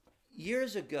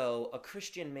Years ago, a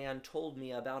Christian man told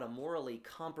me about a morally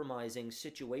compromising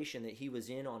situation that he was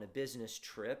in on a business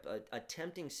trip, a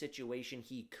tempting situation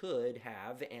he could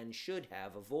have and should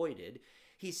have avoided.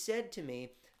 He said to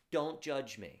me, "Don't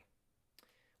judge me."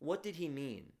 What did he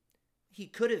mean? He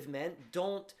could have meant,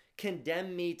 "Don't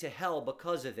condemn me to hell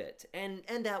because of it." And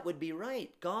that would be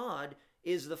right. God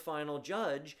is the final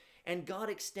judge, and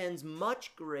God extends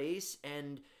much grace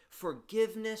and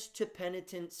forgiveness to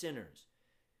penitent sinners.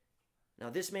 Now,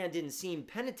 this man didn't seem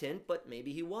penitent, but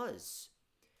maybe he was.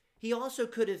 He also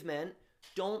could have meant,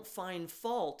 "Don't find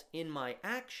fault in my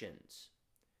actions."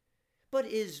 But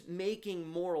is making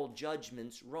moral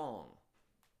judgments wrong?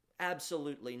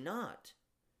 Absolutely not.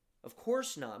 Of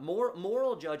course not.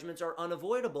 Moral judgments are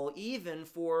unavoidable, even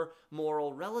for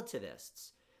moral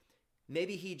relativists.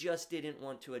 Maybe he just didn't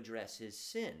want to address his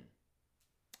sin.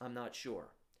 I'm not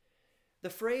sure. The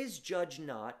phrase "judge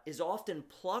not" is often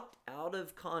plucked out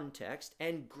of context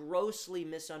and grossly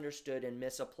misunderstood and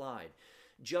misapplied.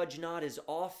 Judge not is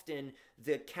often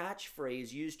the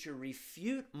catchphrase used to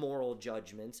refute moral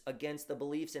judgments against the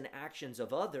beliefs and actions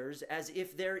of others, as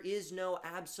if there is no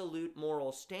absolute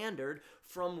moral standard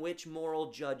from which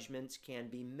moral judgments can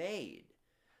be made.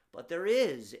 But there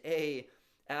is an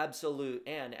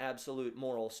absolute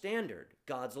moral standard,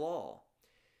 God's law.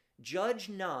 Judge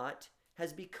not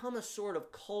has become a sort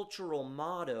of cultural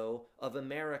motto of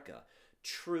America.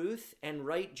 Truth and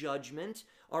right judgment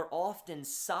are often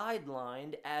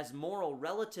sidelined as moral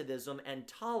relativism and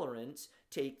tolerance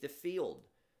take the field.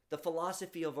 The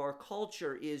philosophy of our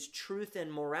culture is truth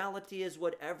and morality is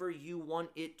whatever you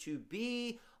want it to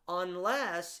be,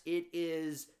 unless it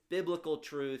is biblical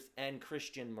truth and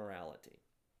Christian morality.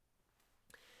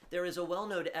 There is a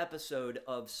well-known episode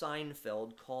of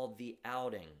Seinfeld called The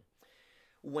Outing.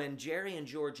 When Jerry and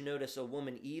George notice a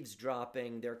woman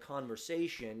eavesdropping their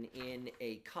conversation in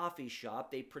a coffee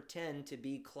shop, they pretend to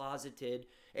be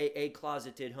a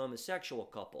closeted homosexual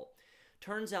couple.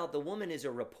 Turns out the woman is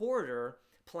a reporter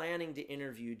planning to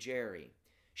interview Jerry.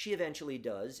 She eventually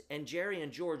does, and Jerry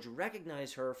and George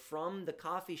recognize her from the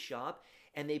coffee shop,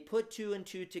 and they put two and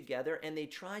two together, and they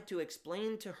try to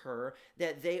explain to her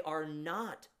that they are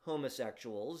not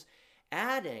homosexuals,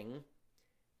 adding,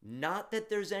 "Not that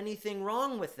there's anything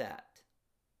wrong with that."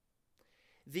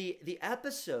 The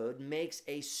episode makes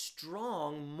a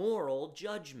strong moral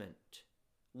judgment,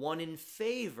 one in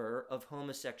favor of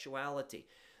homosexuality.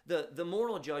 The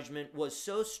moral judgment was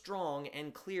so strong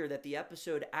and clear that the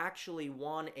episode actually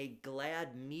won a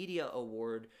GLAAD Media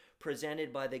Award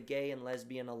presented by the Gay and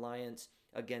Lesbian Alliance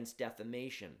Against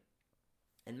Defamation.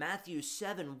 And Matthew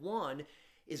 7:1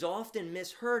 is often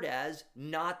misheard as,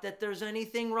 "Not that there's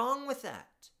anything wrong with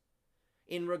that,"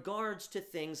 in regards to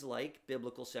things like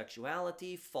biblical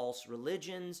sexuality, false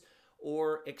religions,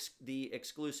 or the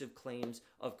exclusive claims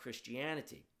of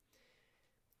Christianity.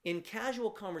 In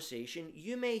casual conversation,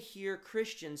 you may hear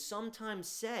Christians sometimes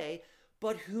say,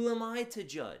 "But who am I to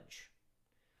judge?"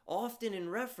 Often in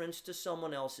reference to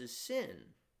someone else's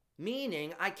sin.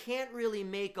 Meaning, I can't really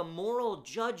make a moral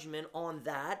judgment on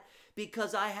that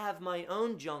because I have my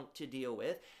own junk to deal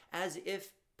with, as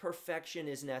if perfection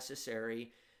is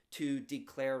necessary to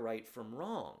declare right from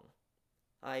wrong.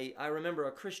 I remember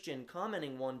a Christian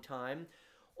commenting one time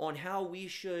on how we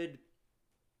should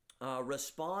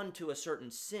respond to a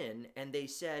certain sin, and they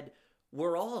said,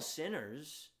 "We're all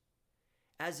sinners,"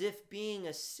 as if being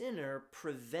a sinner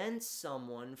prevents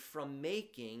someone from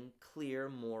making clear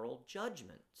moral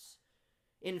judgments.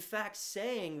 In fact,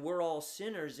 saying we're all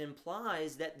sinners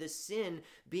implies that the sin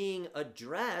being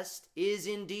addressed is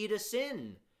indeed a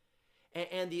sin.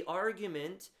 And the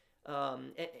argument,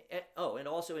 and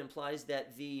also implies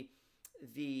that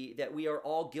that we are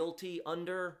all guilty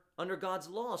under God's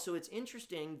law. So it's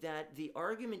interesting that the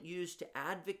argument used to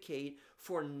advocate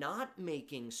for not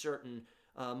making a certain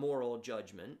moral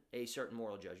judgment,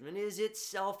 is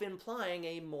itself implying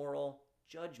a moral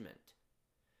judgment.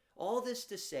 All this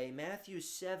to say, Matthew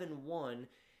 7:1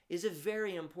 is a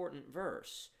very important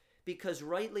verse, because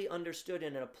rightly understood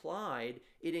and applied,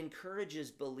 it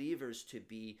encourages believers to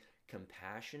be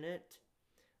compassionate,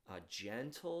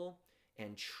 gentle,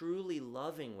 and truly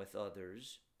loving with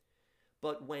others.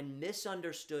 But when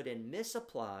misunderstood and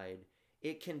misapplied,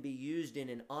 it can be used in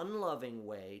an unloving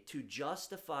way to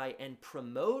justify and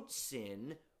promote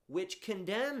sin, which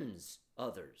condemns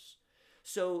others.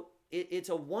 So it's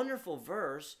a wonderful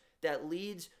verse that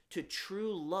leads to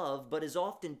true love, but is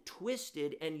often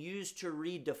twisted and used to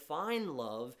redefine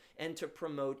love and to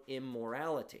promote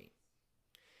immorality.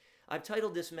 I've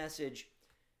titled this message,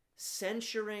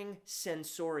 Censuring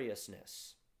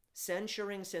Censoriousness.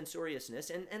 Censuring Censoriousness,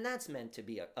 and that's meant to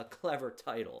be a clever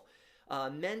title.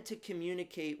 meant to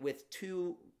communicate with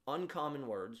two uncommon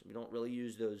words. We don't really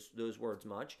use those words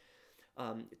much.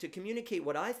 To communicate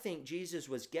what I think Jesus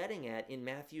was getting at in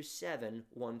Matthew 7,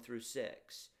 1 through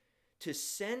 6. To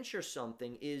censure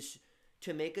something is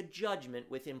to make a judgment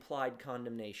with implied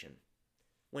condemnation.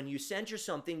 When you censure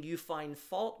something, you find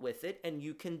fault with it and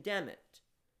you condemn it.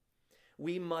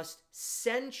 We must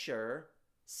censure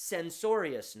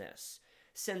censoriousness.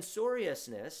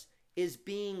 Censoriousness is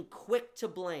being quick to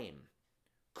blame,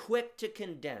 quick to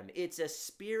condemn. It's a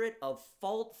spirit of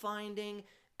fault-finding,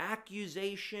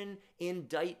 accusation,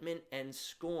 indictment, and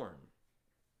scorn.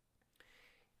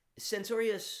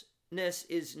 Censoriousness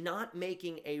is not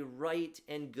making a right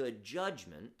and good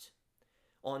judgment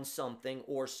on something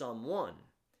or someone.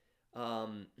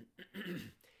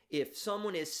 If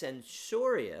someone is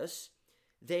censorious,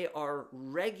 they are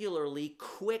regularly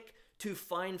quick to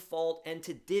find fault and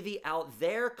to divvy out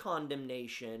their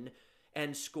condemnation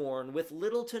and scorn with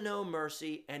little to no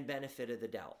mercy and benefit of the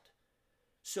doubt.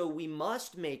 So we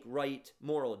must make right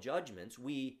moral judgments.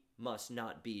 We must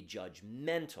not be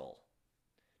judgmental.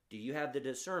 Do you have the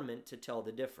discernment to tell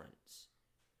the difference?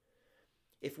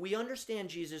 If we understand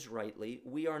Jesus rightly,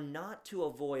 we are not to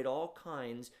avoid all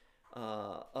kinds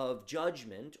of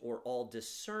judgment or all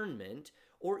discernment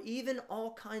or even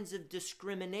all kinds of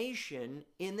discrimination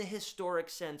in the historic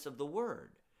sense of the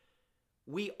word.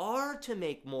 We are to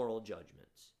make moral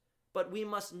judgments, but we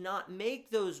must not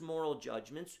make those moral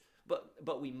judgments,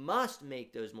 but we must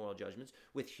make those moral judgments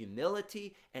with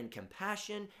humility and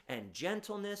compassion and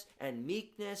gentleness and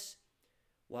meekness,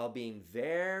 while being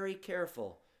very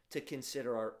careful to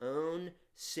consider our own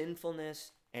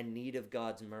sinfulness and need of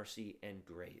God's mercy and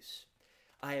grace.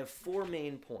 I have 4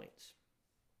 main points.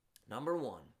 Number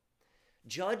 1,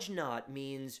 judge not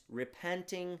means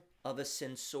repenting of a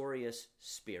censorious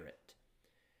spirit.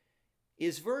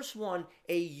 Is verse 1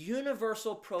 a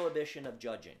universal prohibition of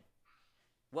judging?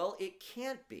 Well, it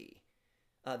can't be.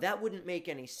 That wouldn't make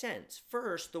any sense.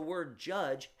 First, the word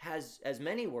judge has, as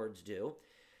many words do,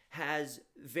 has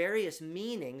various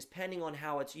meanings depending on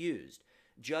how it's used.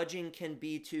 Judging can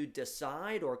be to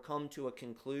decide or come to a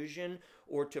conclusion,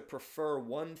 or to prefer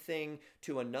one thing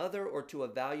to another, or to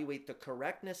evaluate the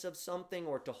correctness of something,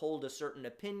 or to hold a certain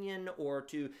opinion, or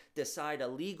to decide a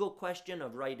legal question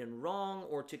of right and wrong,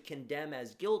 or to condemn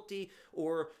as guilty,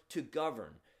 or to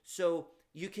govern. So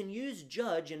you can use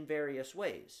judge in various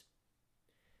ways.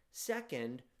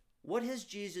 Second, what has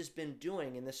Jesus been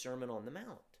doing in the Sermon on the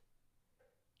Mount?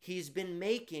 He's been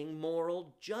making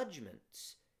moral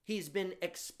judgments. He's been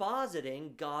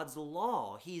expositing God's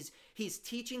law. He's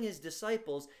teaching his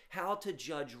disciples how to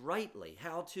judge rightly,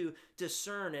 how to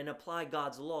discern and apply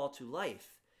God's law to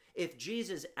life. If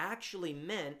Jesus actually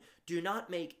meant do not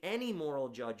make any moral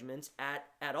judgments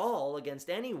at all against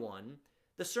anyone,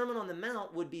 the Sermon on the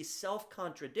Mount would be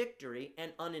self-contradictory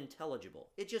and unintelligible.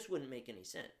 It just wouldn't make any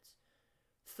sense.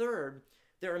 Third,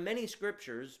 there are many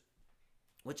scriptures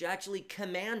which actually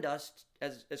command us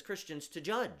as Christians to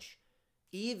judge,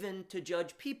 even to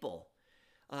judge people.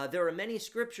 There are many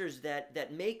scriptures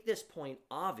that make this point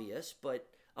obvious, but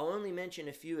I'll only mention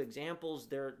a few examples.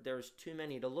 There's too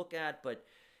many to look at, but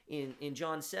in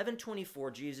John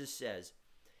 7:24, Jesus says,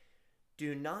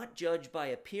 "Do not judge by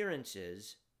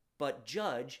appearances, but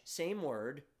judge," same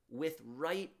word, "with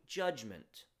right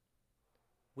judgment."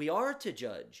 We are to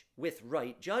judge with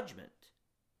right judgment.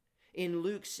 In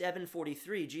Luke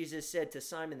 7:43, Jesus said to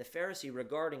Simon the Pharisee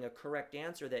regarding a correct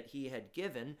answer that he had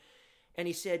given, and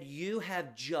he said, "You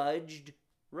have judged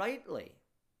rightly."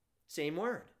 Same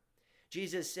word.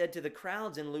 Jesus said to the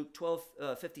crowds in Luke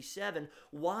 12:57,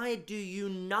 "Why do you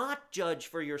not judge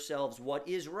for yourselves what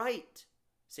is right?"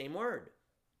 Same word.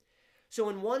 So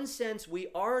in one sense, we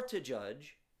are to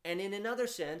judge, and in another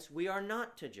sense, we are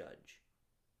not to judge.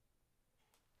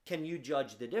 Can you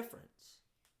judge the difference?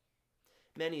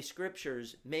 Many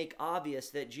scriptures make obvious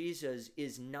that Jesus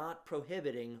is not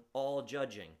prohibiting all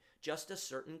judging, just a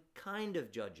certain kind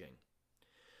of judging.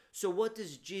 So what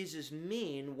does Jesus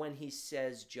mean when he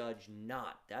says judge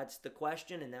not? That's the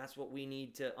question, and that's what we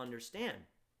need to understand.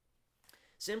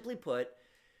 Simply put,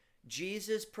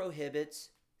 Jesus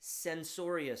prohibits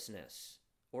censoriousness,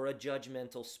 or a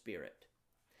judgmental spirit.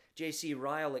 J.C.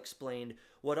 Ryle explained,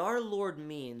 what our Lord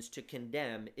means to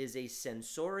condemn is a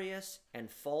censorious and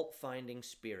fault-finding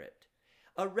spirit,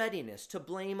 a readiness to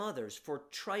blame others for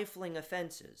trifling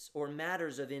offenses or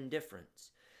matters of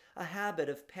indifference, a habit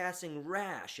of passing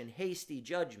rash and hasty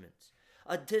judgments,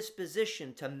 a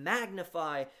disposition to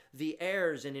magnify the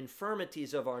errors and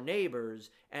infirmities of our neighbors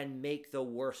and make the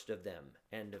worst of them.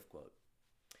 End of quote.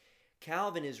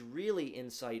 Calvin is really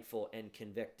insightful and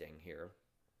convicting here.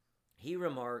 He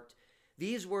remarked,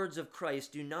 "These words of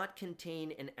Christ do not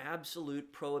contain an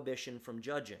absolute prohibition from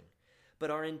judging,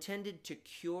 but are intended to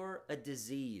cure a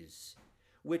disease,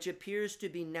 which appears to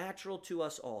be natural to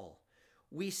us all.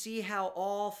 We see how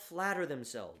all flatter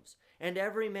themselves, and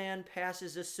every man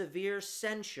passes a severe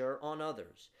censure on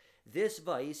others. This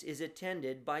vice is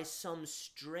attended by some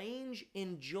strange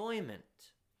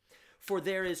enjoyment. For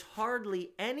there is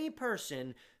hardly any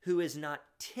person who is not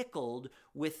tickled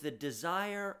with the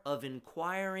desire of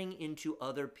inquiring into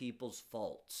other people's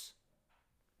faults."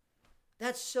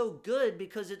 That's so good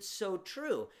because it's so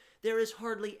true. There is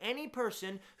hardly any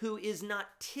person who is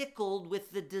not tickled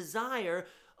with the desire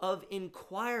of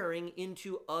inquiring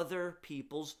into other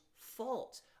people's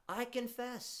faults. I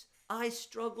confess, I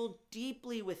struggle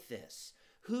deeply with this.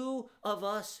 Who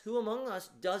among us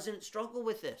doesn't struggle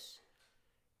with this?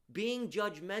 Being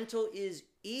judgmental is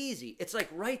easy. It's like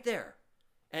right there,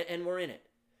 and we're in it.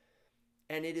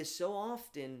 And it is so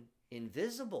often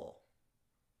invisible.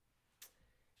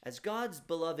 As God's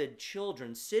beloved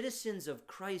children, citizens of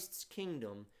Christ's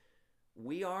kingdom,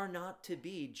 we are not to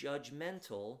be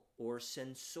judgmental or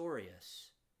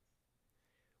censorious.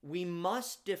 We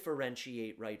must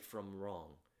differentiate right from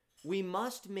wrong. We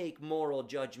must make moral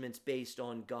judgments based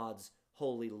on God's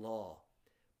holy law.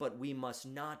 But we must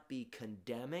not be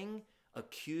condemning,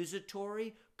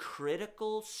 accusatory,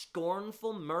 critical,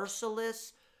 scornful,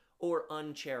 merciless, or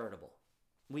uncharitable.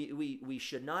 We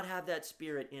should not have that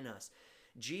spirit in us.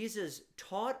 Jesus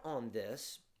taught on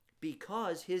this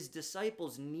because his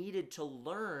disciples needed to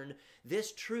learn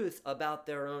this truth about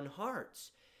their own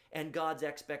hearts and God's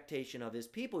expectation of his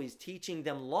people. He's teaching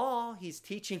them law. He's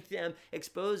teaching them,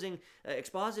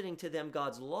 expositing to them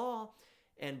God's law.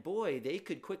 And boy, they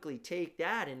could quickly take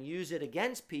that and use it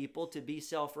against people to be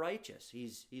self-righteous.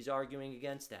 He's arguing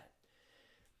against that.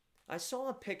 I saw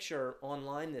a picture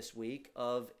online this week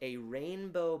of a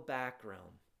rainbow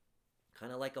background,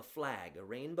 kind of like a flag, a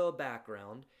rainbow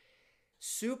background.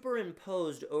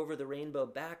 Superimposed over the rainbow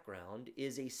background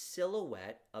is a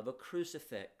silhouette of a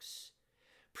crucifix.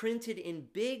 Printed in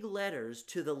big letters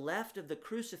to the left of the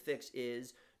crucifix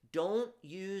is, "Don't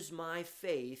use my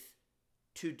faith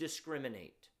to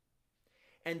discriminate."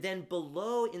 And then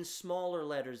below in smaller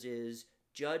letters is,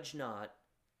 "Judge not,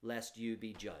 lest you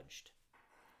be judged."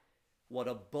 What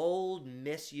a bold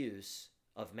misuse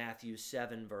of Matthew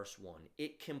 7, verse 1.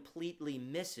 It completely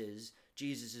misses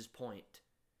Jesus' point.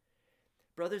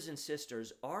 Brothers and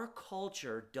sisters, our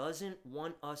culture doesn't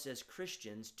want us as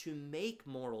Christians to make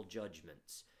moral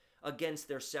judgments against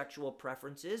their sexual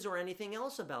preferences or anything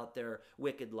else about their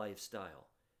wicked lifestyle.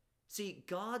 See,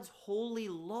 God's holy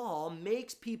law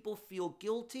makes people feel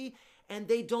guilty, and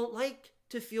they don't like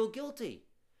to feel guilty.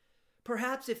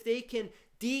 Perhaps if they can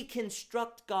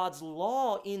deconstruct God's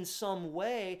law in some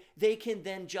way, they can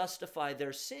then justify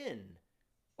their sin.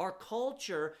 Our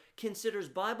culture considers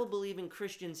Bible-believing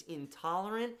Christians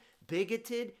intolerant,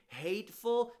 bigoted,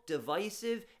 hateful,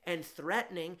 divisive, and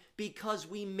threatening because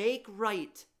we make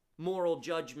right moral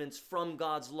judgments from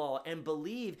God's law and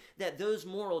believe that those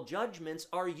moral judgments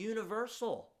are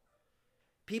universal.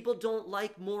 People don't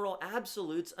like moral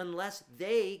absolutes unless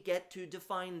they get to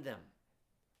define them.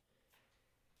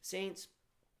 Saints,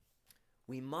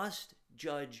 we must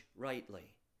judge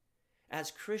rightly.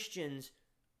 As Christians,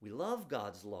 we love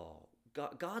God's law.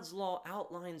 God's law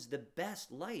outlines the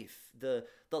best life, the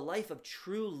life of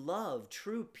true love,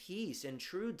 true peace, and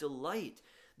true delight,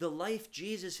 the life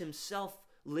Jesus himself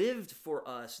lived for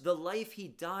us, the life he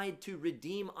died to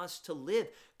redeem us to live.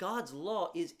 God's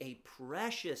law is a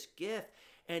precious gift,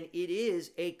 and it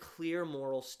is a clear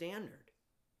moral standard.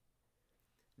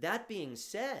 That being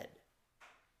said,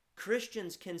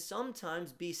 Christians can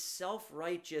sometimes be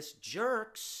self-righteous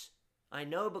jerks. I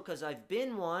know because I've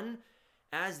been one,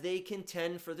 as they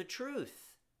contend for the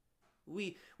truth.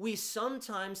 We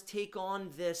sometimes take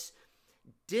on this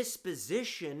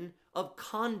disposition of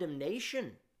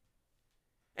condemnation.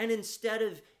 And instead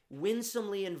of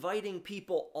winsomely inviting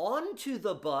people onto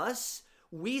the bus,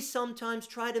 we sometimes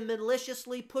try to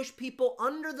maliciously push people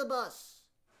under the bus.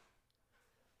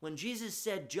 When Jesus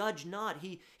said, "Judge not,"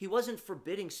 he wasn't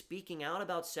forbidding speaking out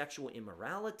about sexual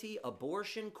immorality,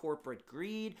 abortion, corporate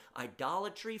greed,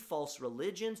 idolatry, false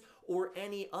religions, or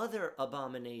any other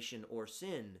abomination or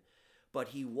sin. But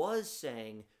he was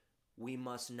saying we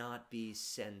must not be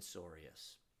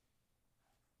censorious.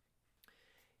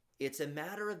 It's a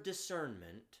matter of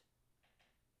discernment.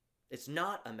 It's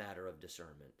not a matter of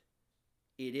discernment.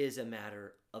 It is a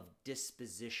matter of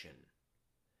disposition.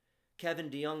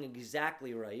 Kevin DeYoung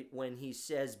exactly right when he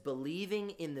says believing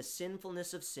in the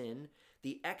sinfulness of sin,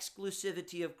 the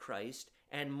exclusivity of Christ,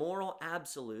 and moral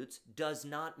absolutes does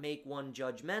not make one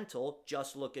judgmental.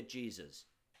 Just look at Jesus.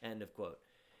 End of quote.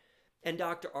 And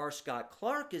Dr. R. Scott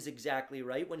Clark is exactly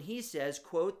right when he says,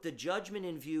 quote, the judgment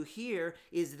in view here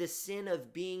is the sin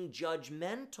of being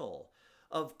judgmental,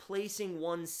 of placing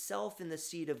oneself in the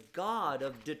seat of God,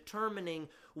 of determining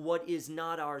what is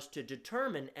not ours to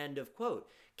determine, end of quote.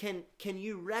 Can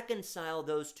you reconcile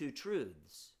those two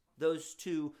truths, those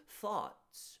two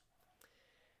thoughts?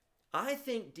 I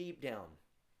think deep down,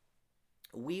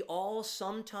 we all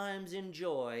sometimes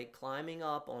enjoy climbing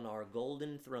up on our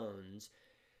golden thrones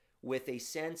with a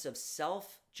sense of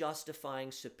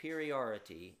self-justifying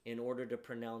superiority in order to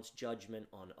pronounce judgment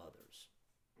on others.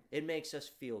 It makes us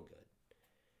feel good.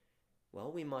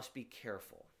 Well, we must be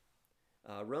careful.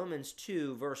 Romans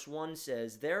 2 verse 1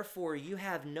 says, therefore you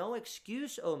have no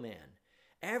excuse, O man,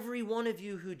 every one of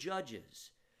you who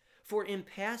judges. For in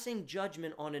passing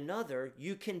judgment on another,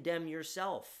 you condemn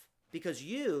yourself, because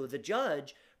you, the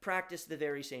judge, practice the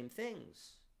very same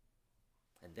things.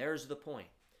 And there's the point.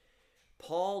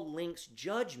 Paul links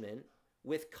judgment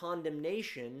with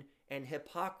condemnation and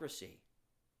hypocrisy.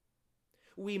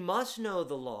 We must know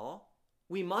the law.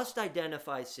 We must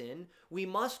identify sin. We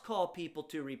must call people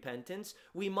to repentance.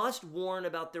 We must warn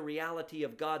about the reality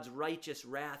of God's righteous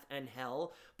wrath and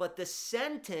hell. But the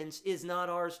sentence is not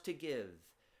ours to give.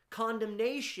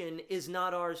 Condemnation is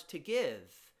not ours to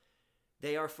give.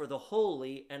 They are for the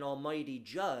holy and almighty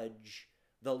judge,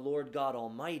 the Lord God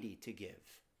Almighty, to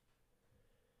give.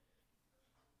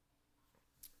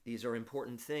 These are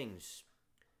important things.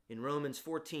 In Romans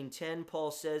 14:10,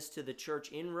 Paul says to the church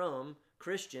in Rome,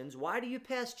 Christians, why do you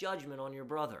pass judgment on your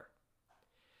brother?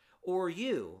 Or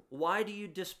you, why do you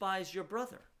despise your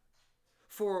brother?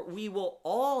 For we will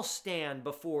all stand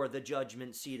before the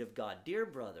judgment seat of God. Dear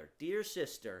brother, dear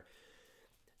sister,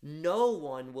 no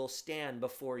one will stand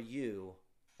before you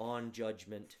on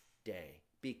judgment day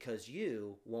because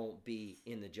you won't be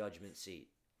in the judgment seat,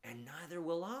 and neither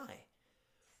will I.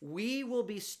 We will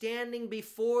be standing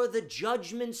before the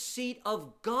judgment seat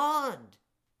of God.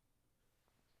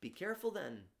 Be careful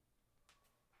then,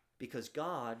 because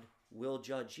God will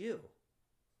judge you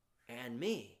and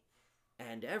me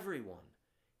and everyone.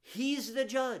 He's the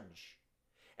judge,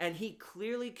 and he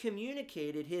clearly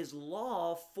communicated his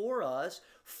law for us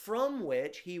from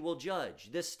which he will judge.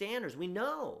 The standards, we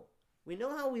know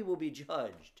how we will be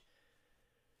judged.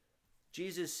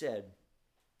 Jesus said,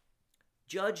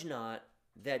 judge not,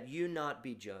 that you not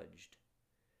be judged.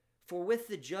 For with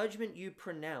the judgment you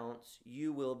pronounce,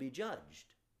 you will be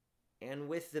judged. And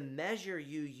with the measure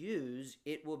you use,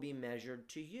 it will be measured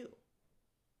to you.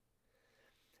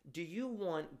 Do you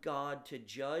want God to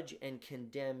judge and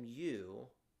condemn you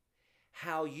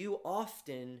how you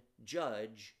often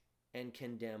judge and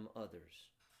condemn others?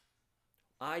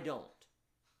 I don't.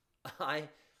 I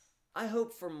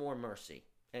hope for more mercy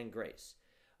and grace.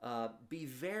 Be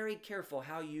very careful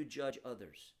how you judge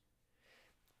others.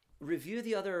 Review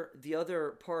the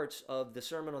other parts of the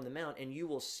Sermon on the Mount, and you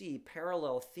will see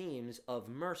parallel themes of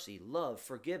mercy, love,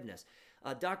 forgiveness.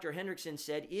 Dr. Hendrickson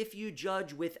said, if you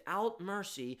judge without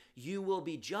mercy, you will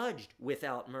be judged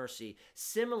without mercy.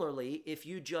 Similarly, if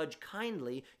you judge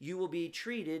kindly, you will be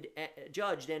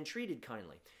judged and treated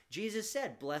kindly. Jesus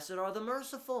said, blessed are the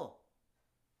merciful,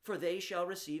 for they shall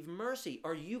receive mercy.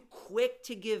 Are you quick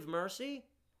to give mercy?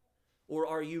 Or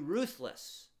are you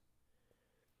ruthless?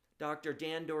 Dr.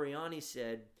 Dan Doriani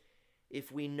said,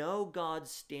 if we know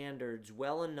God's standards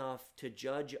well enough to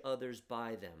judge others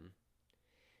by them,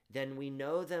 then we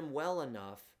know them well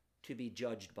enough to be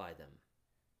judged by them.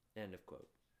 End of quote.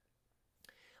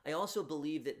 I also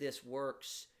believe that this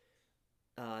works,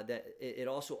 that it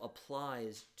also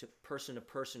applies to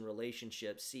person-to-person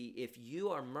relationships. See, if you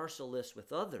are merciless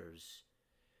with others,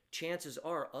 chances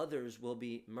are others will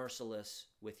be merciless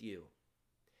with you.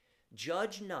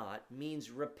 Judge not means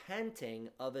repenting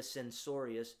of a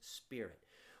censorious spirit.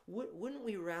 Wouldn't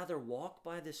we rather walk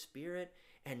by the Spirit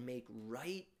and make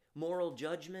right moral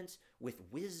judgments with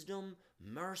wisdom,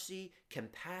 mercy,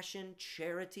 compassion,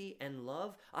 charity, and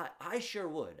love? I sure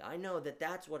would. I know that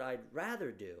that's what I'd rather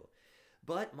do.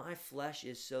 But my flesh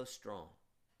is so strong.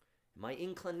 My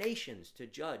inclinations to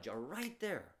judge are right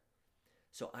there.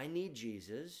 So I need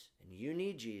Jesus, and you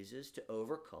need Jesus to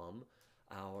overcome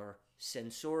our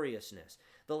censoriousness.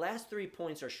 The last 3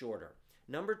 points are shorter.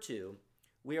 Number 2,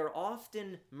 we are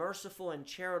often merciful and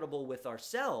charitable with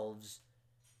ourselves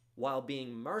while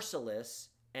being merciless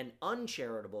and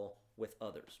uncharitable with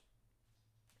others.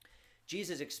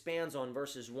 Jesus expands on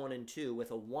verses 1 and 2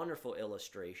 with a wonderful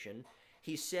illustration.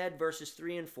 He said, verses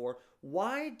 3 and 4,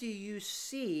 why do you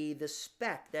see the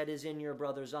speck that is in your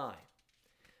brother's eye,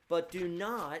 but do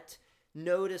not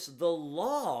notice the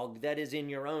log that is in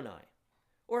your own eye?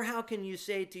 Or how can you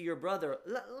say to your brother,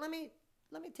 let me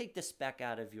take the speck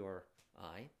out of your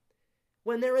eye,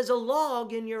 when there is a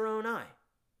log in your own eye?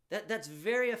 That's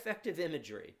very effective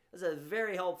imagery. That's a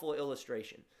very helpful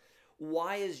illustration.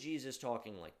 Why is Jesus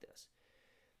talking like this?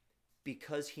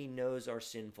 Because he knows our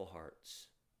sinful hearts.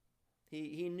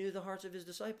 He knew the hearts of his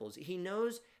disciples. He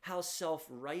knows how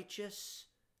self-righteous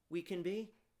we can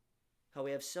be, how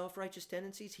we have self-righteous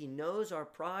tendencies. He knows our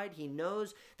pride. He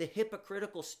knows the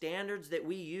hypocritical standards that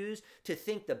we use to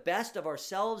think the best of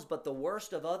ourselves but the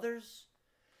worst of others.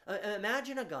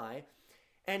 Imagine a guy,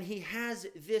 and he has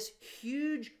this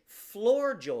huge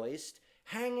floor joist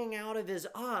hanging out of his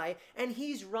eye, and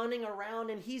he's running around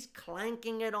and he's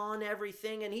clanking it on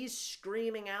everything, and he's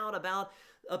screaming out about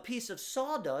a piece of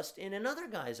sawdust in another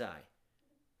guy's eye.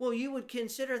 Well, you would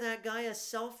consider that guy a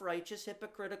self-righteous,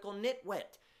 hypocritical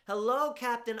nitwit. Hello,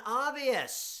 Captain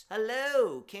Obvious.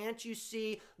 Hello, can't you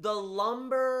see the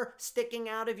lumber sticking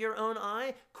out of your own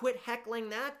eye? Quit heckling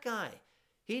that guy.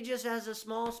 He just has a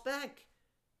small speck.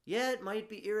 Yeah, it might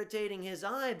be irritating his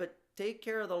eye, but take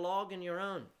care of the log in your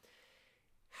own.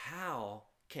 How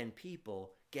can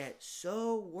people get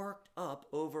so worked up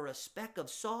over a speck of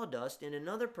sawdust in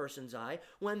another person's eye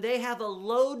when they have a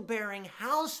load-bearing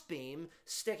house beam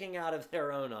sticking out of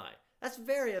their own eye? That's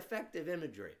very effective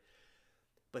imagery.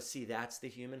 But see, that's the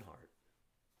human heart.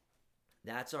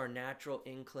 That's our natural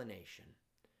inclination.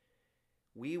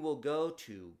 We will go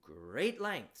to great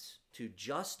lengths to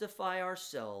justify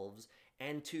ourselves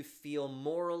and to feel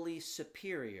morally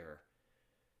superior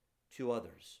to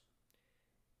others.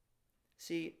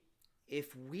 See,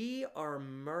 if we are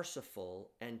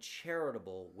merciful and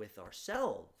charitable with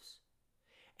ourselves,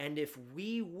 and if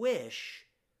we wish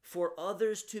for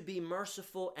others to be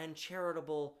merciful and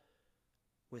charitable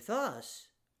with us,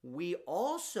 we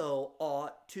also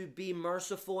ought to be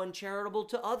merciful and charitable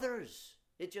to others.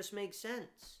 It just makes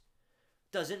sense.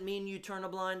 Doesn't mean you turn a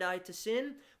blind eye to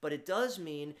sin, but it does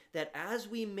mean that as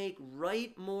we make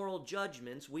right moral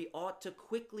judgments, we ought to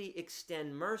quickly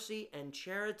extend mercy and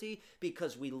charity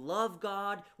because we love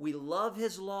God, we love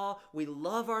His law, we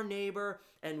love our neighbor,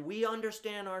 and we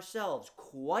understand ourselves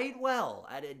quite well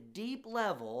at a deep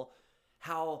level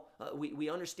how we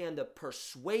understand the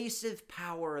persuasive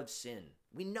power of sin.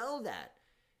 We know that.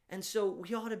 And so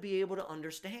we ought to be able to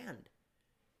understand.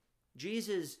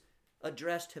 Jesus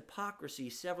addressed hypocrisy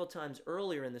several times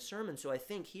earlier in the sermon, so I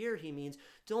think here he means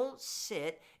don't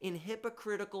sit in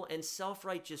hypocritical and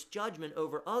self-righteous judgment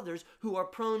over others who are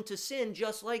prone to sin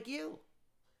just like you.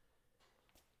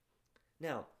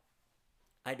 Now,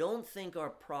 I don't think our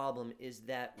problem is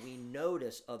that we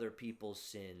notice other people's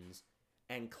sins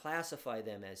and classify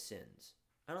them as sins.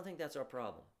 I don't think that's our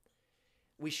problem.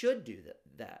 We should do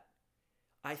that.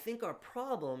 I think our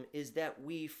problem is that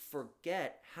we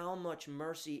forget how much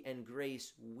mercy and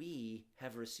grace we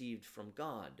have received from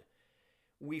God.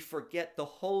 We forget the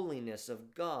holiness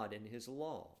of God and His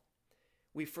law.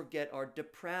 We forget our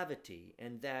depravity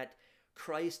and that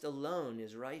Christ alone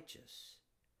is righteous.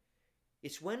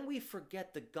 It's when we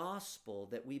forget the gospel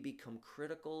that we become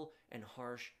critical and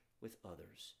harsh with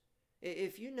others.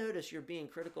 If you notice you're being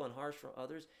critical and harsh for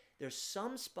others, there's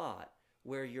some spot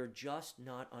where you're just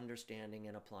not understanding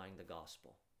and applying the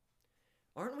gospel.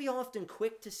 Aren't we often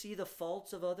quick to see the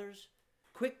faults of others?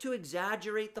 Quick to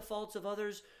exaggerate the faults of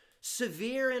others?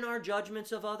 Severe in our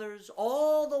judgments of others?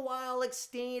 All the while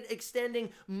extending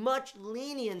much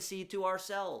leniency to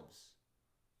ourselves.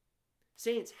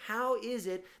 Saints, how is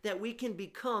it that we can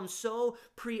become so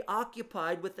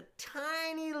preoccupied with a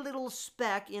tiny little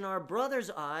speck in our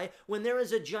brother's eye when there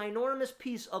is a ginormous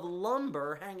piece of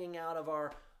lumber hanging out of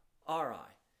our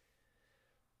eye?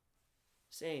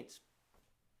 Saints,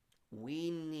 we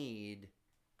need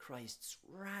Christ's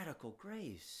radical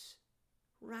grace.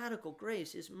 Radical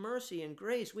grace is mercy and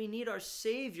grace. We need our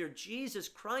Savior, Jesus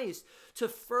Christ, to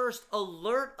first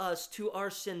alert us to our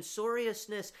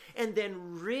censoriousness and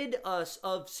then rid us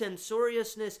of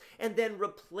censoriousness and then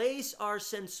replace our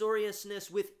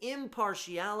censoriousness with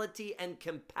impartiality and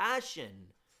compassion.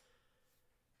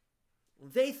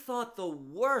 They thought the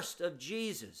worst of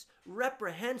Jesus,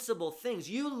 reprehensible things.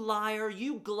 You liar,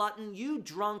 you glutton, you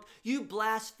drunk, you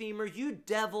blasphemer, you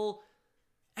devil.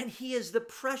 And He is the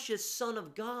precious Son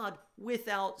of God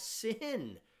without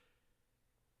sin.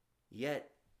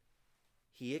 Yet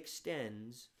He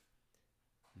extends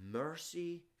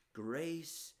mercy,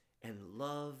 grace, and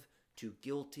love to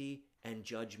guilty and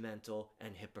judgmental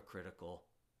and hypocritical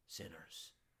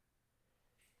sinners.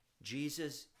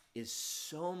 Jesus is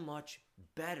so much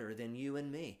better than you and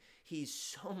me. He's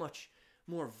so much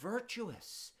more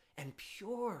virtuous and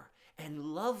pure and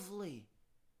lovely.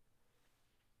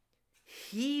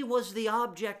 He was the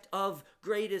object of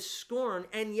greatest scorn,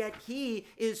 and yet he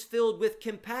is filled with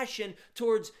compassion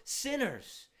towards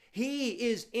sinners. He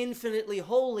is infinitely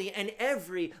holy, and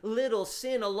every little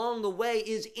sin along the way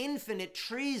is infinite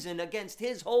treason against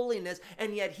his holiness,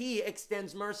 and yet he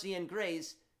extends mercy and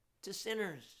grace to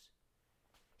sinners.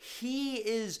 He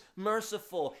is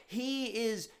merciful. He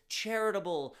is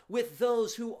charitable with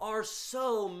those who are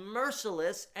so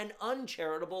merciless and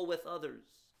uncharitable with others.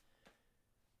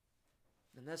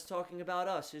 And that's talking about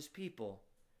us, his people.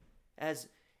 As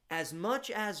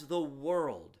much as the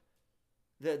world,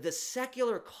 the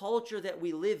secular culture that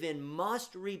we live in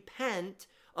must repent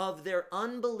of their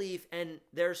unbelief and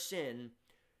their sin,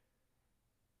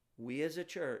 we as a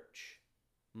church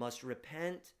must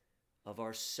repent of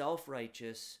our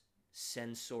self-righteous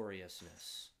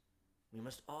censoriousness. We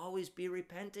must always be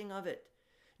repenting of it.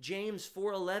 James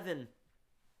 4:11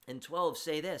 and 12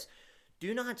 say this,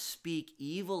 "Do not speak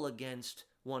evil against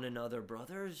one another,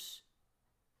 brothers.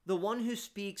 The one who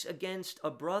speaks against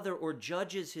a brother or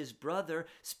judges his brother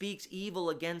speaks evil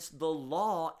against the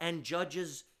law and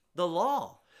judges the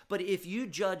law. But if you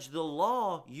judge the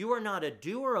law, you are not a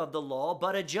doer of the law,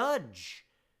 but a judge.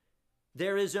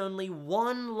 There is only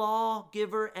one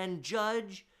lawgiver and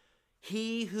judge,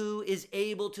 he who is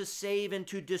able to save and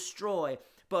to destroy.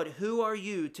 But who are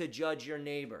you to judge your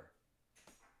neighbor?"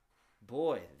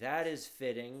 Boy, that is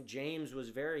fitting. James was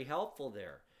very helpful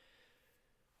there.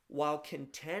 While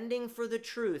contending for the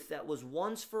truth that was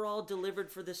once for all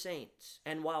delivered for the saints,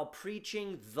 and while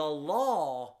preaching the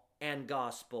law and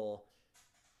gospel,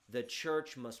 the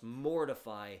church must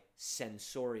mortify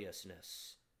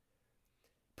censoriousness.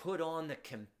 Put on the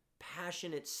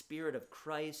compassionate spirit of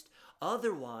Christ.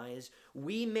 Otherwise,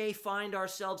 we may find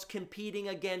ourselves competing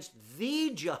against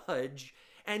the judge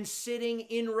and sitting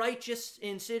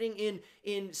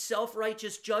in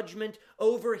self-righteous judgment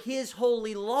over his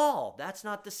holy law. That's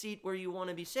not the seat where you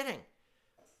want to be sitting.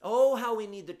 Oh, how we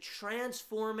need the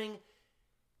transforming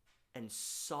and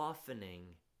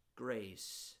softening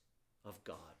grace of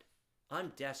God.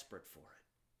 I'm desperate for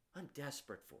it. I'm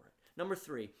desperate for it. Number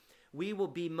 3, we will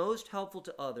be most helpful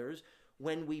to others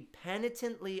when we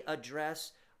penitently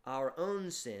address our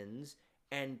own sins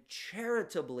and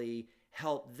charitably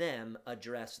help them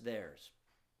address theirs.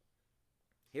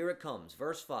 Here it comes,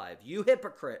 verse 5. "You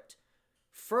hypocrite,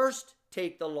 first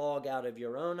take the log out of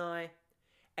your own eye,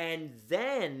 and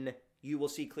then you will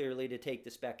see clearly to take the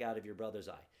speck out of your brother's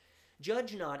eye."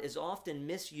 Judge not is often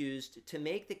misused to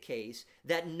make the case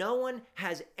that no one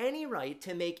has any right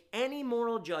to make any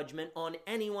moral judgment on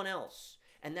anyone else.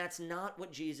 And that's not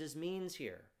what Jesus means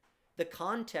here. The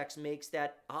context makes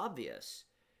that obvious.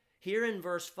 Here in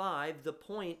verse 5, the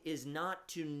point is not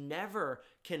to never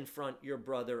confront your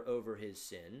brother over his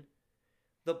sin.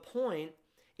 The point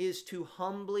is to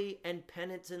humbly and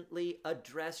penitently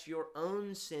address your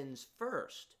own sins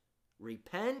first.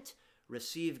 Repent,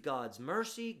 receive God's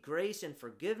mercy, grace, and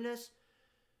forgiveness,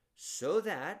 so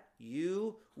that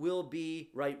you will be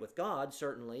right with God,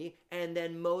 certainly, and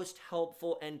then most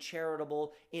helpful and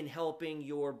charitable in helping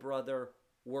your brother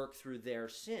work through their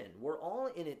sin. We're all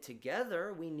in it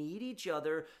together. We need each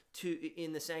other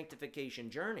in the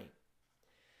sanctification journey.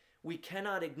 We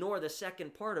cannot ignore the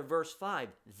second part of verse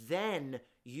 5. Then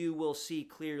you will see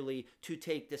clearly to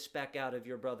take the speck out of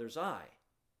your brother's eye.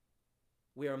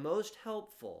 We are most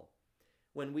helpful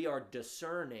when we are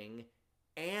discerning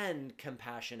and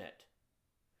compassionate.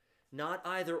 Not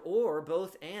either or,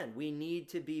 both and. We need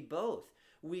to be both.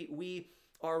 We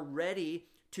are ready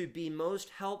to be most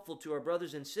helpful to our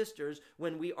brothers and sisters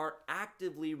when we are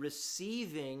actively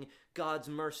receiving God's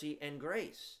mercy and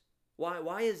grace.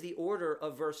 Why is the order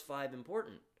of verse 5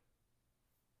 important?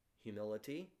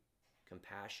 Humility,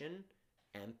 compassion,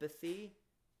 empathy,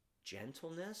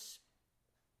 gentleness.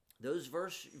 Those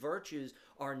virtues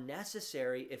are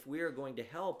necessary if we are going to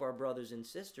help our brothers and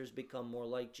sisters become more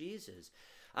like Jesus.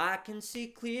 I can see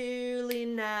clearly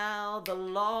now, the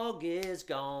log is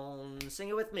gone. Sing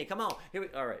it with me. Come on.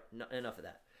 All right, enough of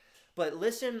that. But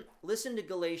listen to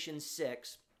Galatians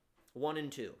 6, 1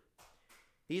 and 2.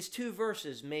 These two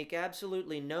verses make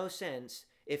absolutely no sense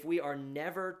if we are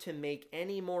never to make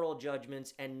any moral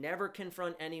judgments and never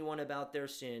confront anyone about their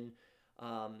sin.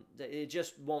 It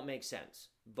just won't make sense.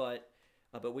 But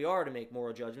we are to make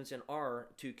moral judgments and are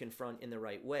to confront in the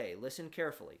right way. Listen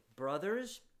carefully.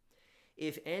 Brothers,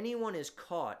 if anyone is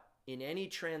caught in any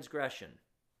transgression,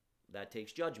 that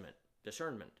takes judgment,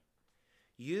 discernment.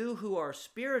 You who are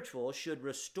spiritual should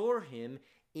restore him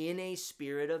in a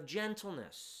spirit of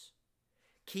gentleness.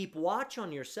 Keep watch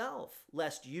on yourself,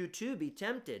 lest you too be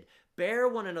tempted. bear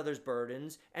one another's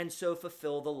burdens, and so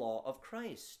fulfill the law of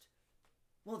Christ.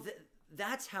 Well,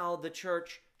 that's how the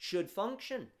church should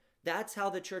function. That's how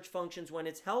the church functions when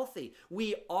it's healthy.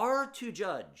 We are to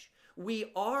judge.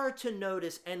 We are to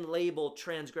notice and label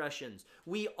transgressions.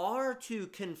 We are to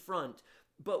confront,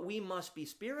 but we must be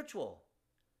spiritual.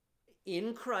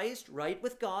 In Christ, right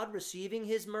with God, receiving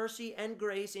his mercy and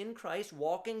grace in Christ,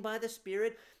 walking by the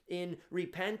Spirit in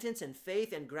repentance and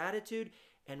faith and gratitude,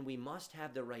 and we must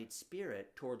have the right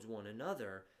spirit towards one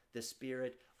another, the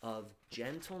spirit of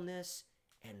gentleness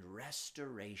and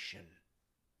restoration.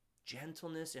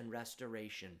 Gentleness and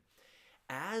restoration.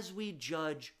 As we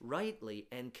judge rightly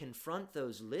and confront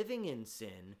those living in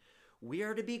sin, we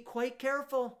are to be quite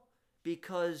careful,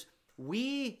 because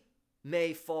we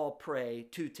may fall prey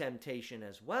to temptation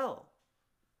as well.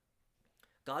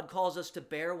 God calls us to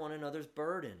bear one another's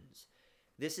burdens.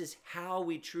 This is how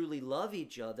we truly love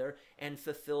each other and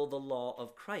fulfill the law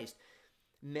of Christ.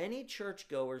 Many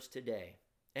churchgoers today,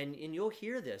 and you'll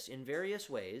hear this in various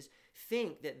ways,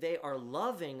 think that they are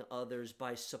loving others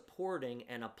by supporting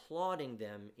and applauding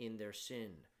them in their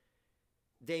sin.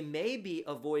 They may be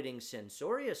avoiding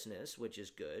censoriousness, which is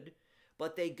good,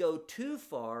 but they go too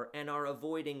far and are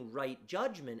avoiding right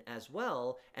judgment as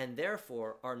well, and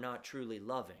therefore are not truly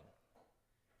loving.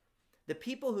 The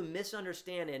people who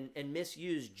misunderstand and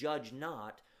misuse judge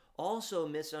not also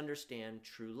misunderstand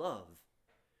true love.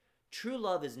 True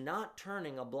love is not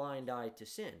turning a blind eye to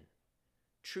sin.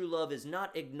 True love is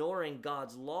not ignoring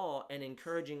God's law and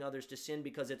encouraging others to sin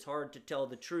because it's hard to tell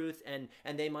the truth and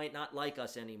they might not like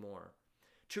us anymore.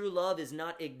 True love is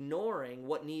not ignoring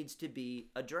what needs to be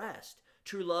addressed.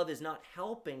 True love is not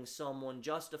helping someone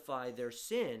justify their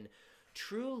sin.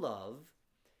 True love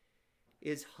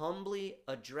is humbly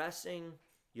addressing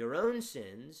your own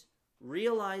sins,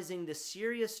 realizing the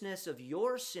seriousness of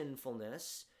your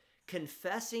sinfulness,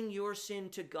 confessing your sin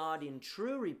to God in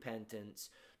true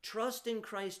repentance, trusting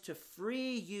Christ to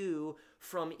free you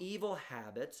from evil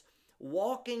habits,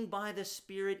 walking by the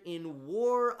Spirit in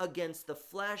war against the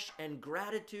flesh and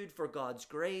gratitude for God's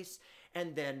grace,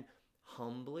 and then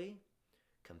humbly,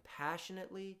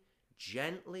 compassionately,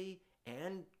 gently,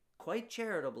 and quite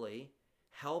charitably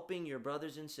helping your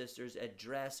brothers and sisters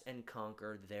address and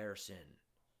conquer their sin.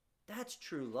 That's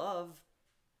true love.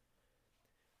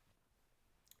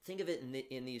 Think of it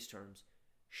in these terms.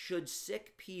 Should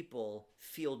sick people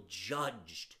feel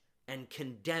judged and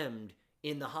condemned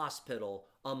in the hospital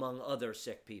among other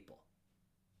sick people?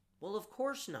 Well, of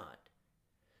course not.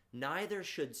 Neither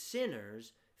should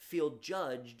sinners feel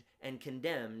judged and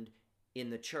condemned in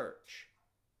the church.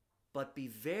 But be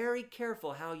very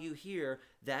careful how you hear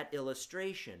that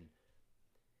illustration.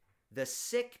 The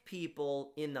sick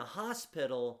people in the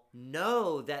hospital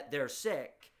know that they're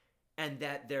sick and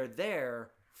that they're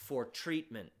there for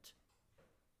treatment.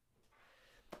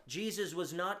 Jesus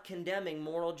was not condemning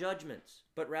moral judgments,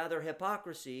 but rather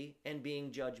hypocrisy and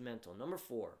being judgmental. Number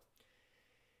 4,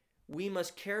 we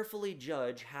must carefully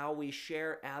judge how we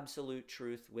share absolute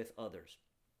truth with others.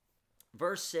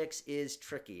 Verse 6 is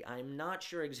tricky. I'm not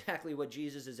sure exactly what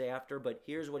Jesus is after, but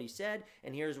here's what he said,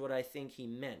 and here's what I think he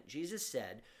meant. Jesus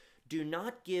said, "Do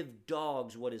not give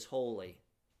dogs what is holy,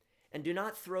 and do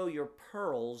not throw your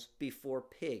pearls before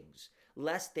pigs,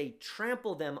 lest they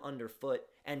trample them underfoot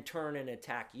and turn and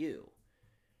attack you."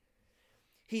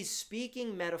 He's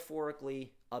speaking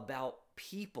metaphorically about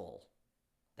people.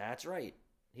 That's right.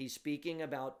 He's speaking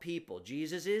about people.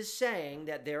 Jesus is saying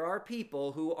that there are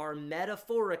people who are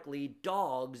metaphorically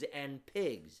dogs and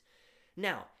pigs.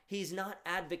 Now, he's not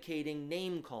advocating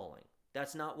name calling.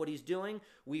 That's not what he's doing.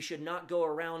 We should not go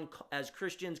around as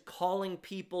Christians calling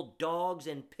people dogs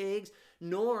and pigs,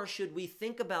 nor should we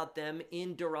think about them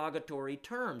in derogatory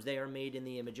terms. They are made in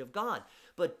the image of God.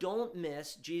 But don't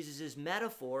miss Jesus'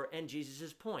 metaphor and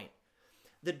Jesus' point.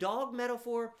 The dog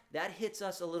metaphor, that hits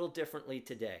us a little differently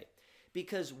today,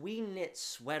 because we knit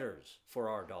sweaters for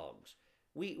our dogs.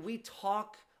 We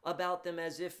talk about them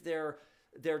as if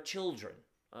they're children,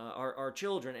 our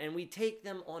children, and we take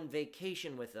them on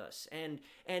vacation with us, and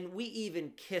we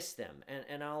even kiss them.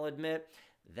 And I'll admit,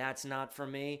 that's not for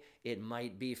me. It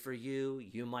might be for you.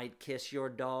 You might kiss your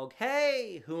dog.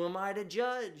 Hey, who am I to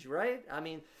judge, right? I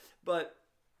mean, but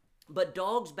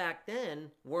dogs back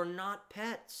then were not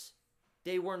pets.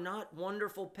 They were not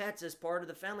wonderful pets as part of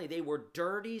the family. They were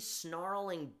dirty,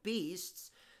 snarling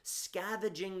beasts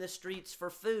scavenging the streets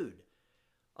for food.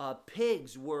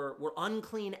 Pigs were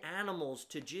unclean animals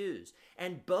to Jews.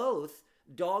 And both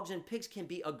dogs and pigs can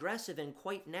be aggressive and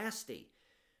quite nasty.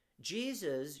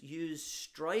 Jesus used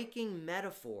striking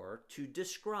metaphor to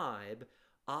describe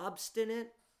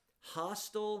obstinate,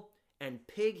 hostile, and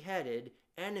pig-headed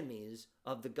enemies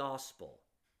of the gospel.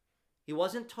 He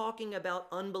wasn't talking about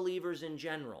unbelievers in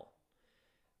general,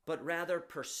 but rather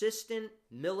persistent,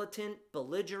 militant,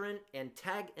 belligerent,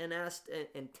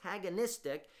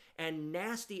 antagonistic, and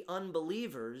nasty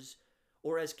unbelievers,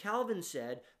 or as Calvin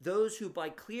said, those who by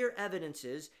clear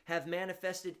evidences have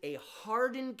manifested a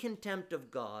hardened contempt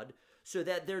of God so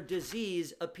that their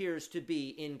disease appears to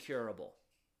be incurable.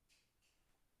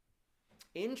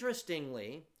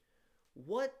 Interestingly,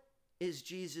 what is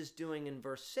Jesus doing in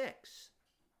verse 6?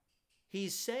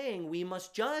 He's saying we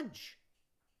must judge.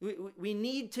 We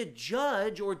need to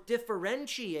judge or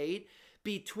differentiate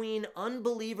between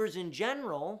unbelievers in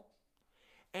general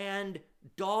and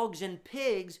dogs and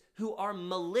pigs who are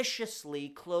maliciously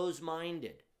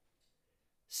close-minded.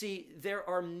 See, there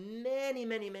are many,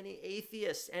 many, many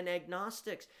atheists and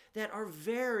agnostics that are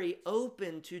very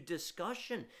open to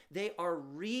discussion. They are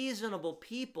reasonable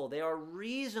people. They are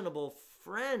reasonable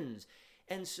friends.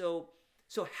 And so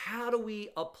how do we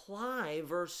apply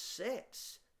verse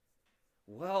 6?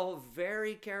 Well,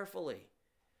 very carefully,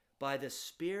 by the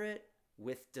Spirit,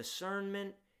 with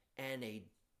discernment and a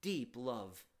deep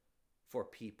love for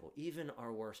people, even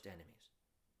our worst enemies.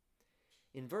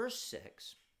 In verse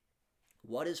 6,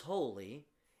 what is holy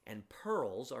and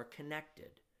pearls are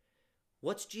connected.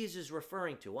 What's Jesus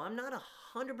referring to? Well, I'm not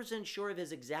 100% sure of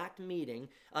his exact meaning,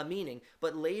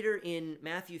 but later in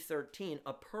Matthew 13,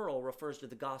 a pearl refers to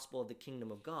the gospel of the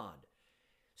kingdom of God.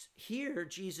 Here,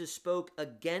 Jesus spoke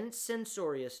against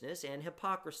censoriousness and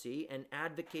hypocrisy and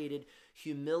advocated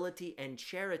humility and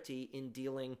charity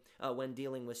when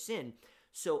dealing with sin.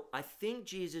 So I think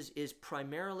Jesus is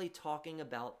primarily talking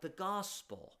about the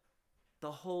gospel,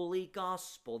 the holy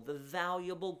gospel, the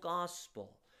valuable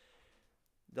gospel,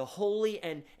 the holy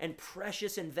and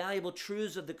precious and valuable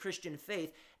truths of the Christian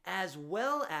faith, as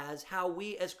well as how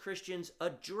we as Christians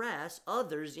address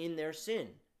others in their sin.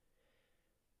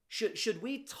 Should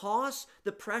we toss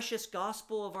the precious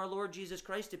gospel of our Lord Jesus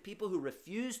Christ to people who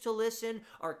refuse to listen,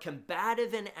 are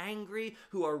combative and angry,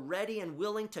 who are ready and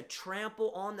willing to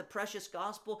trample on the precious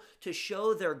gospel to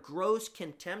show their gross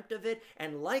contempt of it,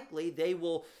 and likely they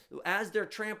will, as they're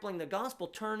trampling the gospel,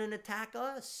 turn and attack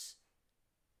us?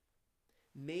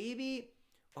 Maybe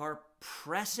our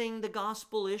pressing the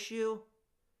gospel issue,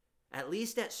 at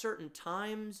least at certain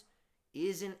times,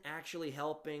 isn't actually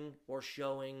helping or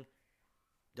showing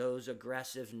those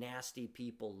aggressive, nasty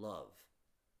people love.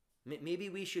 Maybe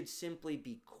we should simply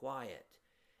be quiet,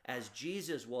 as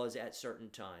Jesus was at certain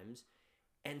times,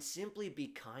 and simply be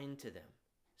kind to them.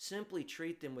 Simply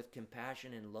treat them with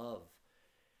compassion and love.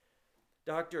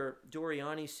 Dr.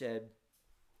 Doriani said,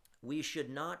 "We should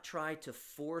not try to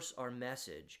force our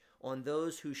message on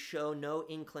those who show no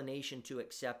inclination to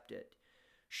accept it.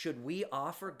 Should we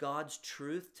offer God's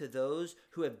truth to those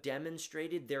who have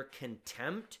demonstrated their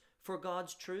contempt for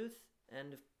God's truth?"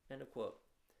 End of quote.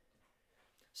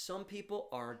 Some people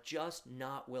are just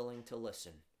not willing to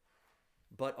listen,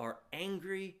 but are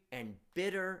angry and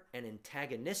bitter and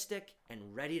antagonistic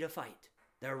and ready to fight.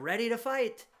 They're ready to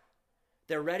fight.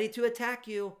 They're ready to attack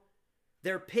you.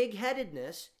 Their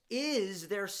pig-headedness is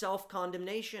their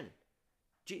self-condemnation.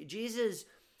 Jesus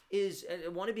is, I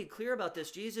want to be clear about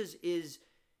this, Jesus is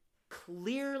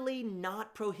clearly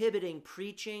not prohibiting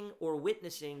preaching or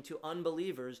witnessing to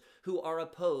unbelievers who are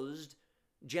opposed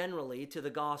generally to the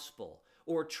gospel,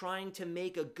 or trying to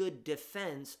make a good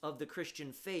defense of the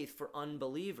Christian faith for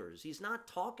unbelievers. He's not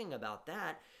talking about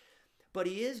that, but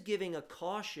he is giving a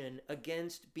caution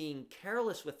against being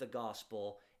careless with the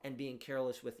gospel and being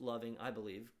careless with loving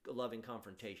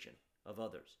confrontation of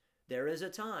others. There is a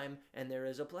time and there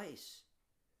is a place.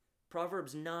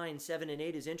 Proverbs 9, 7, and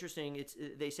 8 is interesting.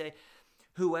 They say,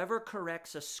 "Whoever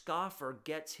corrects a scoffer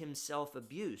gets himself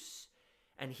abuse,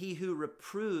 and he who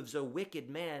reproves a wicked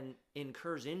man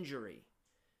incurs injury.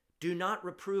 Do not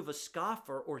reprove a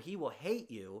scoffer, or he will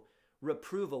hate you.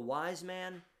 Reprove a wise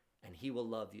man, and he will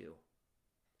love you."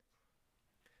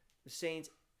 Saints,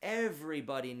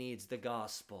 everybody needs the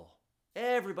gospel.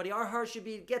 Everybody. Our heart should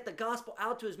be to get the gospel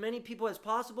out to as many people as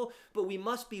possible, but we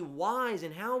must be wise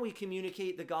in how we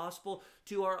communicate the gospel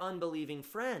to our unbelieving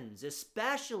friends,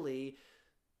 especially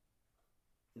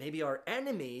maybe our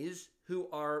enemies who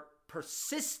are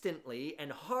persistently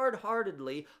and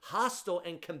hard-heartedly hostile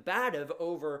and combative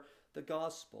over the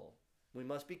gospel. We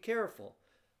must be careful.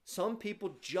 Some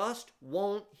people just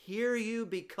won't hear you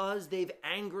because they've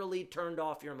angrily turned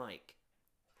off your mic.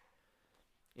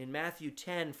 In Matthew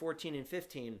 10, 14, and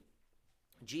 15,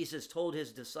 Jesus told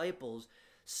his disciples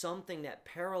something that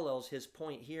parallels his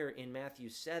point here in Matthew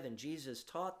 7. Jesus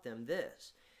taught them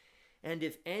this: "And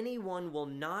if anyone will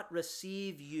not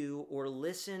receive you or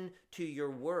listen to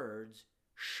your words,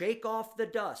 Shake off the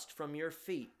dust from your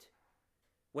feet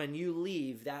when you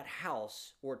leave that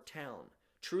house or town.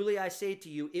 Truly I say to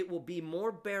you, it will be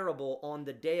more bearable on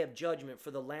the day of judgment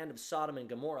for the land of Sodom and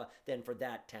Gomorrah than for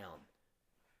that town.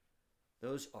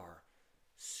 Those are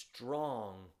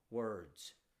strong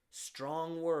words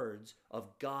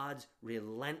of God's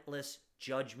relentless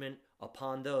judgment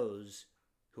upon those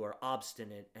who are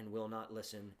obstinate and will not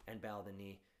listen and bow the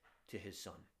knee to his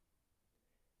Son.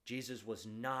 Jesus was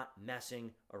not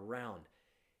messing around.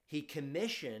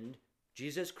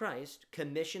 Jesus Christ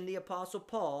commissioned the Apostle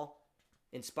Paul,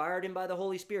 inspired him by the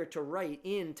Holy Spirit, to write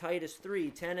in Titus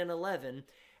 3:10 and 11,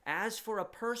 as for a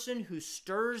person who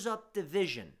stirs up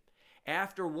division,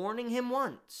 after warning him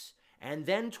once and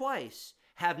then twice,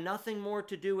 have nothing more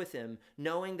to do with him,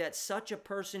 knowing that such a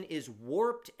person is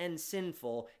warped and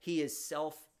sinful, he is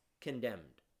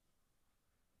self-condemned.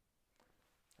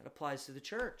 That applies to the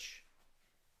church.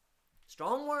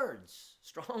 Strong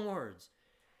words.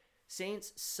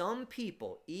 Saints, some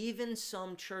people, even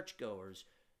some churchgoers,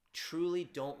 truly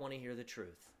don't want to hear the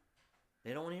truth.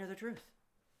 They don't want to hear the truth.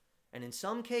 And in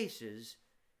some cases,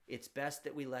 it's best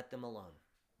that we let them alone.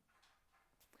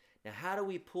 Now, how do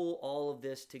we pull all of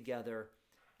this together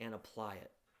and apply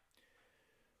it?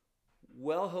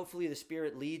 Well, hopefully the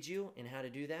Spirit leads you in how to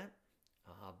do that.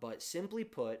 But simply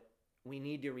put, we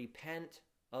need to repent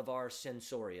of our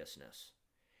censoriousness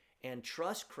and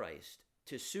trust Christ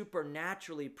to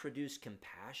supernaturally produce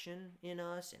compassion in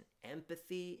us and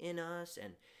empathy in us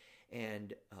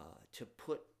and to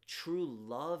put true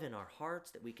love in our hearts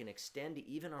that we can extend to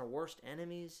even our worst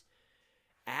enemies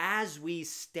as we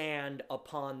stand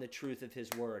upon the truth of his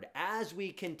word, as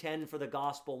we contend for the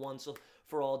gospel once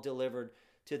for all delivered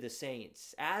to the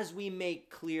saints, as we make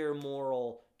clear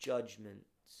moral judgments.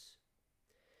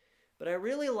 But I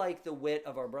really like the wit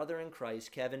of our brother in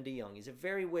Christ, Kevin DeYoung. He's a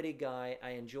very witty guy.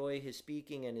 I enjoy his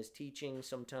speaking and his teaching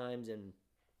sometimes. And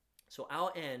so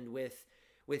I'll end with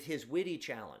his witty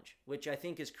challenge, which I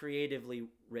think is creatively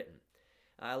written.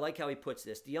 I like how he puts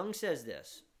this. DeYoung says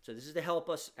this. So this is to help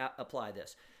us apply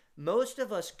this. Most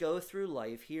of us go through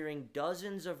life hearing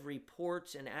dozens of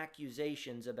reports and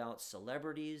accusations about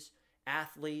celebrities,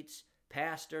 athletes,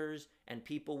 pastors, and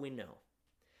people we know,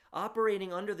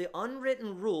 operating under the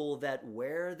unwritten rule that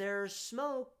where there's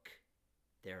smoke,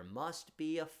 there must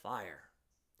be a fire.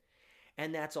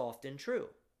 And that's often true.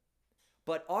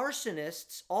 But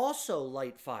arsonists also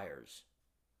light fires.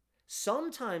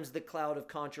 Sometimes the cloud of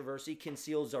controversy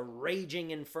conceals a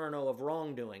raging inferno of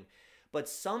wrongdoing, but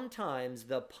sometimes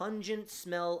the pungent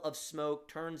smell of smoke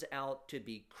turns out to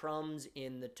be crumbs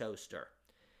in the toaster.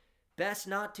 Best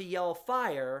not to yell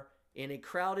fire in a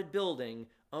crowded building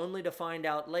only to find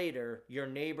out later your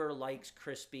neighbor likes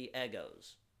crispy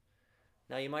Eggos.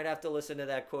 Now, you might have to listen to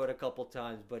that quote a couple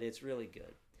times, but it's really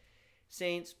good.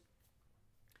 Saints,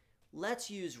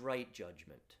 let's use right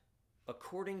judgment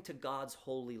according to God's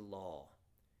holy law.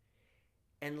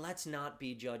 And let's not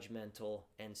be judgmental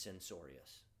and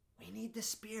censorious. We need the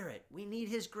Spirit. We need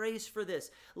his grace for this.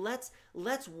 Let's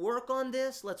work on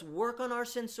this. Let's work on our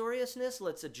censoriousness.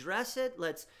 Let's address it.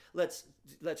 Let's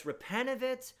repent of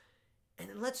it.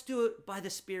 And let's do it by the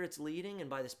Spirit's leading and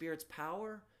by the Spirit's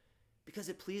power, because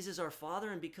it pleases our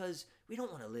Father and because we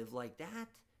don't want to live like that.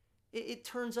 It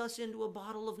turns us into a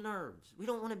bottle of nerves. We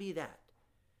don't want to be that.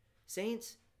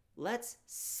 Saints, let's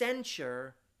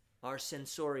censure our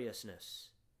censoriousness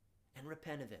and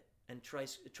repent of it and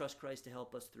trust Christ to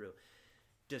help us through.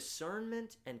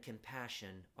 Discernment and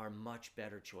compassion are much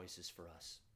better choices for us.